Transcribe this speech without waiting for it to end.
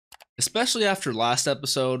Especially after last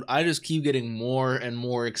episode, I just keep getting more and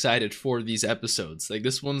more excited for these episodes. Like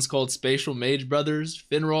this one's called Spatial Mage Brothers,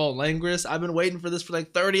 Finral, Langris. I've been waiting for this for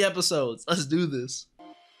like 30 episodes. Let's do this.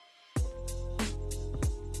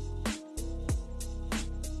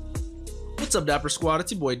 What's up, Dapper Squad?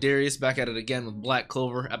 It's your boy Darius back at it again with Black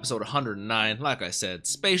Clover, episode 109. Like I said,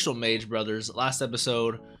 Spatial Mage Brothers. Last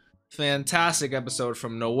episode, fantastic episode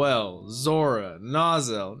from Noelle, Zora,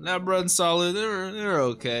 Nozel, Nebra, and Solid. They're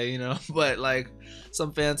okay, you know, but like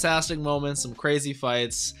some fantastic moments, some crazy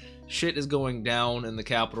fights. Shit is going down in the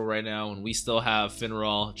capital right now, and we still have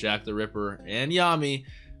Finral, Jack the Ripper, and Yami.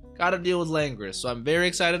 Gotta deal with Langris, so I'm very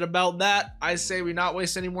excited about that. I say we not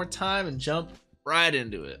waste any more time and jump right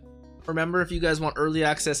into it. Remember, if you guys want early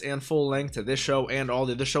access and full length to this show and all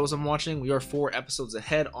the other shows I'm watching, we are 4 episodes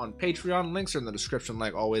ahead on Patreon. Links are in the description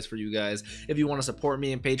like always for you guys. If you want to support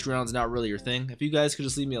me and Patreon's not really your thing, if you guys could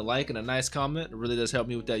just leave me a like and a nice comment, it really does help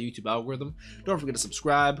me with that YouTube algorithm. Don't forget to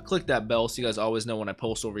subscribe, click that bell so you guys always know when I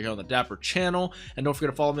post over here on the Dapper channel. And don't forget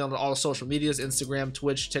to follow me on all the social medias, Instagram,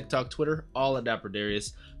 Twitch, TikTok, Twitter, all at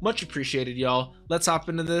DapperDarius. Much appreciated, y'all. Let's hop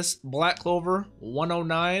into this. Black Clover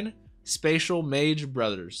 109. Spatial Mage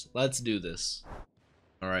Brothers. Let's do this.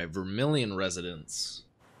 Alright, Vermilion Residence.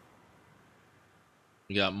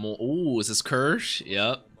 We got more. Ooh, is this Kirsch?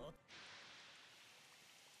 Yep.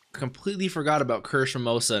 Completely forgot about Kirsch,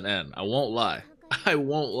 Mimosa, and N. I won't lie. I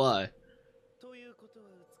won't lie.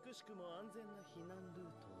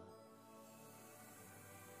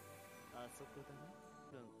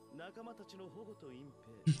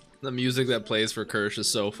 The music that plays for Kirsch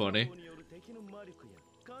is so funny.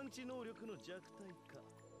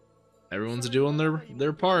 Everyone's doing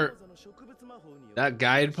their part. That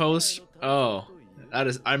guidepost, oh, that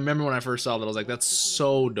is. I remember when I first saw that, I was like, that's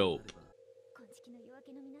so dope.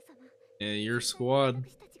 Yeah, your squad.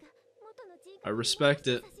 I respect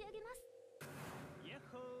it.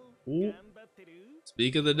 Ooh.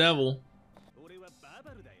 Speak of the devil.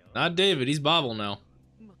 Not David, he's Baval now.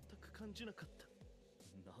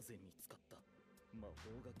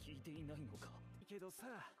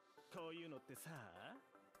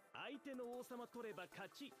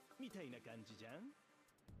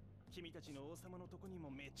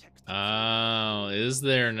 Oh, is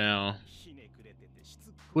there now?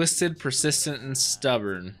 Twisted, persistent, and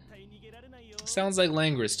stubborn. Sounds like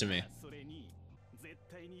Langris to me.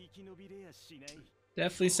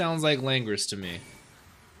 Definitely sounds like Langris to me.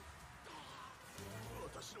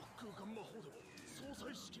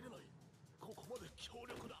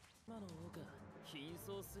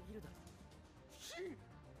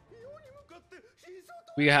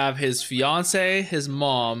 We have his fiance, his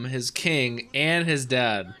mom, his king, and his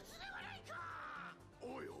dad.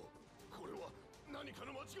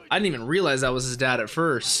 I didn't even realize that was his dad at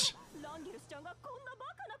first.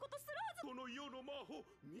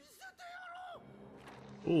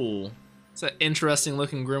 Ooh, it's an interesting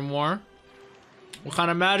looking grimoire. What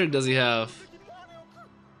kind of magic does he have?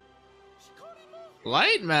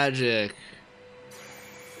 Light magic.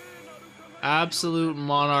 Absolute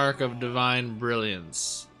monarch of divine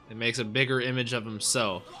brilliance. It makes a bigger image of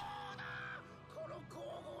himself.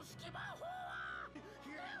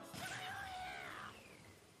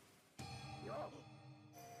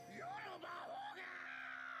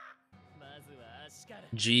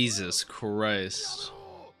 Jesus Christ.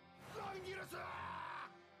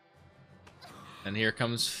 And here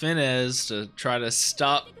comes Finez to try to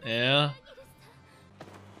stop. Yeah.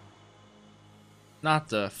 Not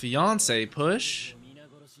the fiance push.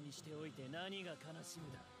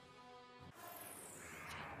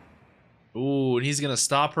 Ooh, and he's gonna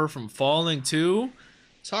stop her from falling too.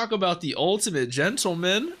 Talk about the ultimate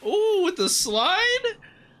gentleman. Ooh, with the slide.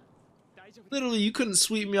 Literally, you couldn't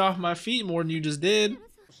sweep me off my feet more than you just did.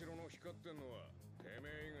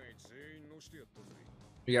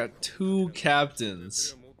 We got 2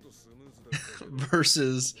 captains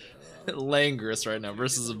versus Langris right now,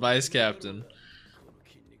 versus a vice captain.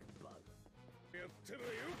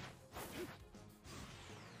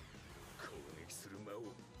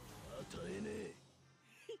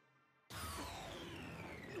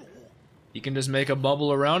 He can just make a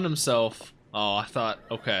bubble around himself. Oh, I thought,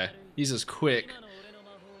 okay, he's just quick.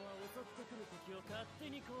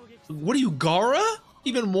 What are you, Gara?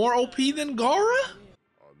 Even more OP than Gara?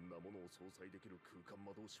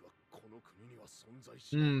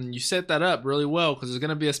 You set that up really well, because there's going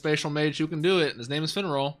to be a spatial mage who can do it, and his name is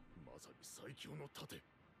Finral.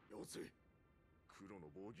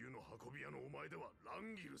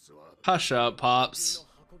 Hush up, Pops.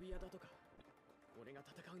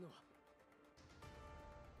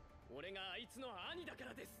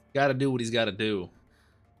 Gotta do what he's gotta do.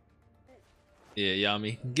 Yeah,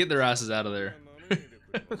 Yami. Get their asses out of there.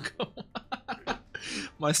 Come on.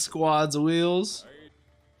 My squad's wheels.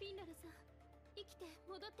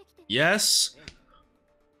 Yes.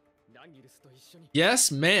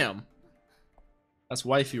 Yes, ma'am. That's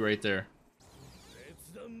wifey right there.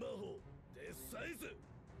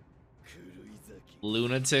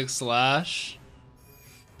 Lunatic slash.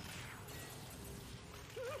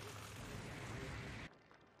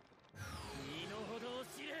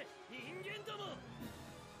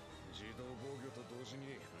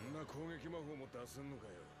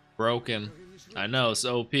 Broken. I know, it's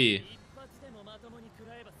OP.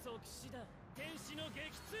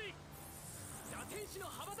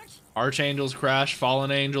 Archangels crash,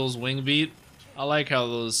 fallen angels, wing beat. I like how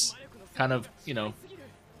those kind of, you know,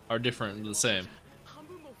 are different and the same.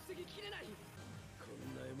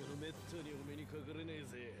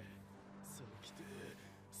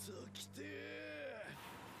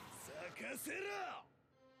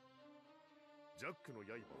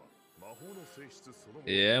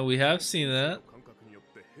 Yeah, we have seen that.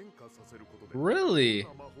 Really?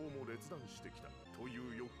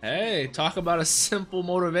 Hey, talk about a simple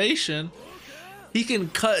motivation. He can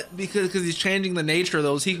cut because he's changing the nature of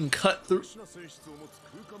those. He can cut through.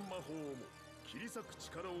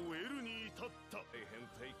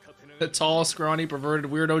 The tall, scrawny, perverted,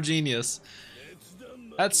 weirdo genius.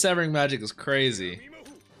 That severing magic is crazy.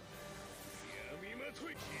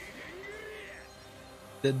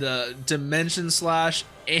 The dimension slash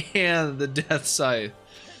and the death scythe.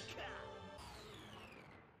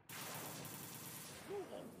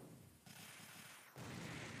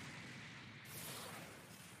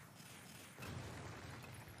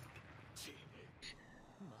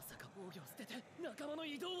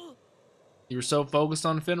 You were so focused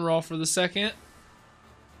on Finral for the second.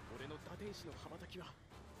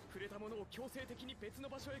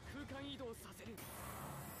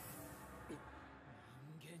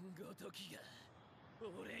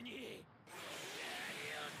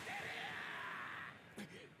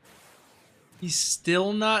 He's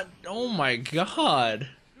still not. Oh my god.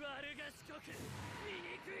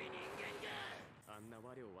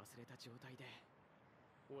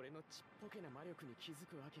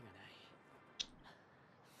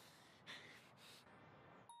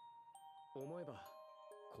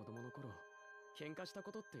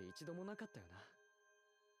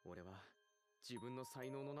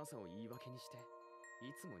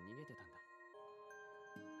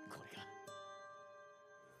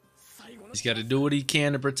 He's got to do what he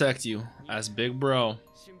can to protect you. That's big bro.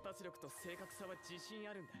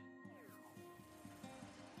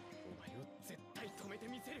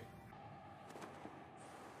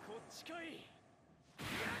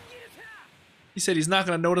 He said he's not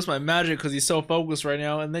going to notice my magic because he's so focused right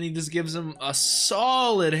now, and then he just gives him a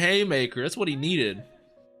solid haymaker. That's what he needed.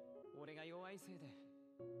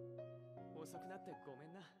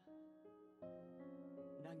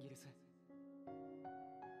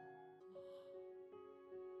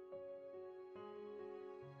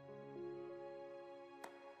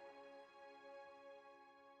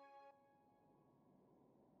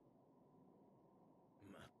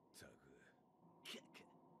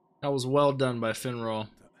 That was well done by Finral.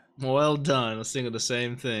 Well done. Let's think of the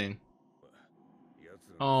same thing.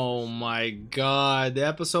 Oh my god. The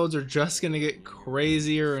episodes are just gonna get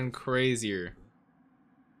crazier and crazier.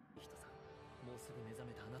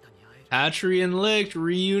 Patry and Licht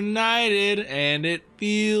reunited and it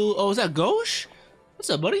feels... Oh, is that Gauche?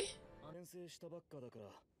 What's up, buddy?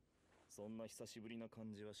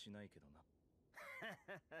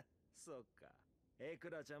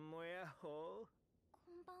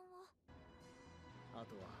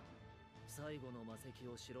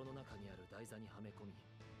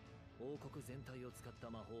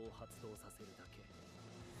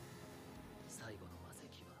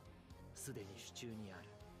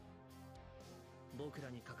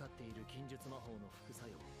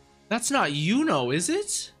 That's not Yuno, is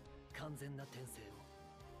it?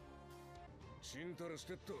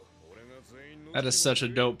 That is such a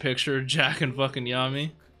dope picture, Jack and fucking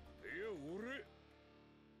Yami.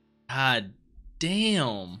 God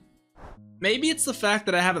damn. Maybe it's the fact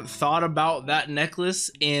that I haven't thought about that necklace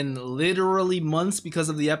in literally months because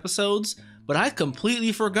of the episodes, but I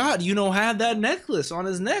completely forgot Yuno had that necklace on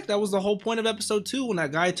his neck. That was the whole point of episode 2 when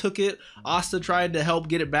that guy took it. Asta tried to help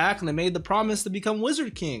get it back and they made the promise to become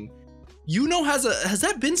Wizard King. Yuno has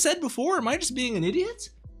that been said before? Am I just being an idiot?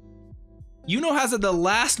 Yuno has the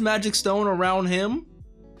last magic stone around him.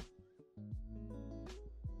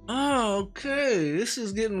 Oh, okay, this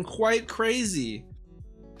is getting quite crazy.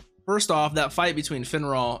 First off, that fight between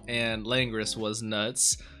Finral and Langris was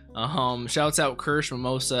nuts. Shouts out Kirsch,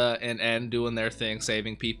 Mimosa, and N doing their thing,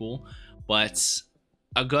 saving people. But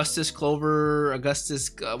Clover,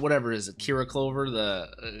 whatever it is, Kira Clover,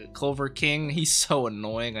 the Clover King, he's so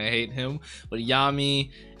annoying. I hate him. But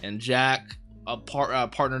Yami and Jack,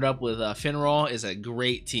 partnered up with Finral, is a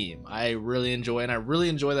great team. I really enjoy, and I really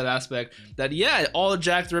enjoy that aspect that, yeah, all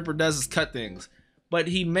Jack the Ripper does is cut things, but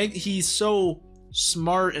he's so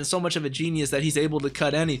smart and so much of a genius that he's able to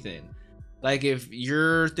cut anything. Like, if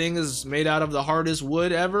your thing is made out of the hardest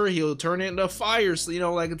wood ever, he'll turn it into fire. So, you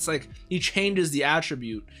know, like, it's like he changes the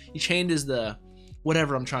attribute. He changes the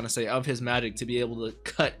whatever I'm trying to say of his magic to be able to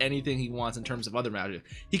cut anything he wants in terms of other magic.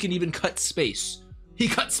 He can even cut space. He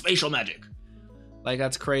cuts spatial magic. Like,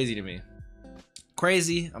 that's crazy to me.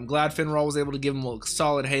 Crazy. I'm glad Finral was able to give him a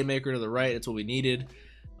solid haymaker to the right. It's what we needed.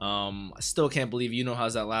 I still can't believe Yuno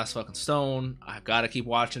has that last fucking stone. I gotta keep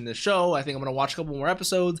watching this show. I think I'm gonna watch a couple more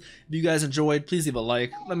episodes. If you guys enjoyed, please leave a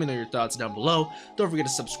like. Let me know your thoughts down below. Don't forget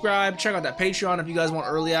to subscribe. Check out that Patreon if you guys want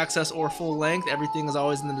early access or full length. Everything is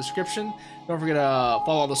always in the description. Don't forget to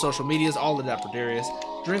follow all the social medias, all the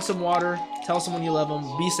DapperDarius. Drink some water. Tell someone you love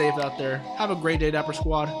them. Be safe out there. Have a great day, Dapper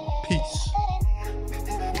Squad. Peace.